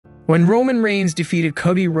When Roman Reigns defeated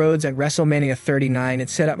Cody Rhodes at WrestleMania 39, it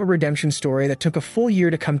set up a redemption story that took a full year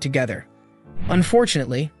to come together.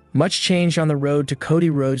 Unfortunately, much changed on the road to Cody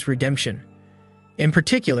Rhodes' redemption. In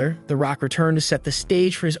particular, The Rock returned to set the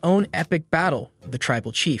stage for his own epic battle with the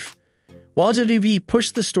Tribal Chief. While WWE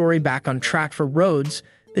pushed the story back on track for Rhodes,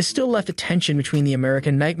 this still left a tension between the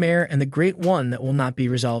American Nightmare and the Great One that will not be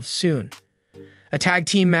resolved soon. A tag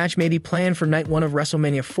team match may be planned for Night 1 of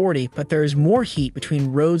WrestleMania 40, but there is more heat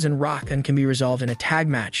between Rhodes and Rock than can be resolved in a tag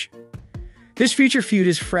match. This future feud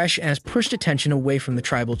is fresh and has pushed attention away from the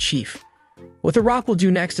Tribal Chief. What The Rock will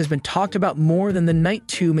do next has been talked about more than the Night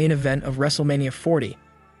 2 main event of WrestleMania 40.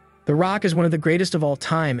 The Rock is one of the greatest of all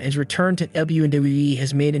time, and his return to WWE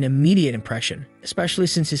has made an immediate impression, especially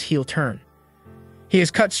since his heel turn. He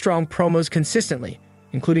has cut strong promos consistently,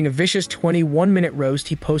 including a vicious 21-minute roast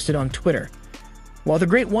he posted on Twitter. While the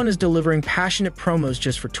Great One is delivering passionate promos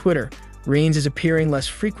just for Twitter, Reigns is appearing less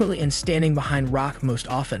frequently and standing behind Rock most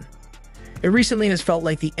often. It recently has felt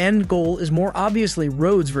like the end goal is more obviously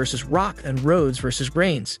Rhodes versus Rock than Rhodes versus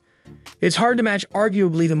Reigns. It's hard to match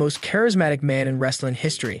arguably the most charismatic man in wrestling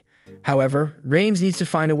history. However, Reigns needs to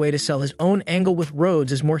find a way to sell his own angle with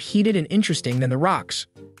Rhodes as more heated and interesting than The Rock's.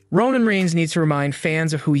 Roman Reigns needs to remind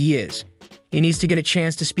fans of who he is. He needs to get a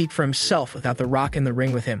chance to speak for himself without The Rock in the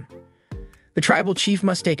ring with him. The Tribal Chief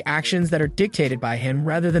must take actions that are dictated by him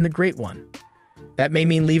rather than the Great One. That may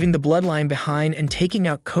mean leaving the bloodline behind and taking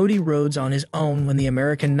out Cody Rhodes on his own when the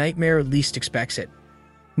American Nightmare least expects it.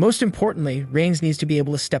 Most importantly, Reigns needs to be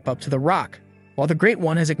able to step up to The Rock. While the Great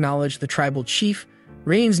One has acknowledged the Tribal Chief,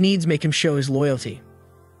 Reigns needs make him show his loyalty.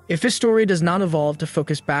 If this story does not evolve to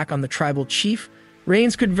focus back on the Tribal Chief,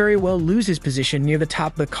 Reigns could very well lose his position near the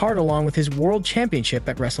top of the card along with his World Championship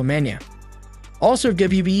at WrestleMania. Also,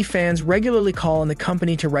 WWE fans regularly call on the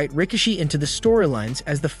company to write Ricochet into the storylines,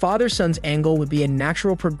 as the father-son's angle would be a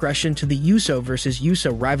natural progression to the Uso versus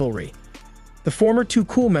Uso rivalry. The former Too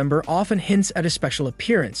Cool member often hints at a special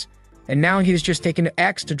appearance, and now he has just taken to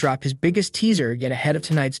X to drop his biggest teaser yet ahead of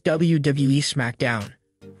tonight's WWE SmackDown.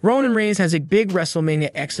 Roman Reigns has a big WrestleMania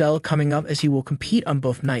XL coming up as he will compete on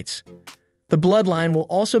both nights. The Bloodline will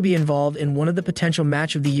also be involved in one of the potential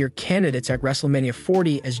Match of the Year candidates at WrestleMania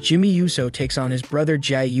 40 as Jimmy Uso takes on his brother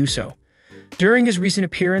Jey Uso. During his recent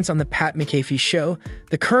appearance on the Pat McAfee show,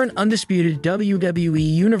 the current undisputed WWE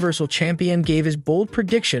Universal Champion gave his bold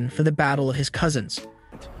prediction for the battle of his cousins.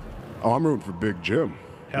 Oh, I'm rooting for Big Jim.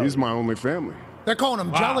 He's my only family. They're calling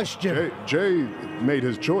him Jealous Jim. Jay made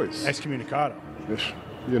his choice. Excommunicado.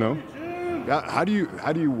 You know, how do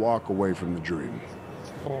you walk away from the dream?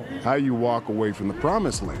 How you walk away from the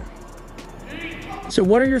promised land? So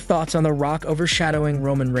what are your thoughts on The Rock overshadowing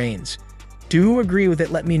Roman Reigns? Do you agree with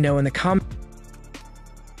it? Let me know in the comments.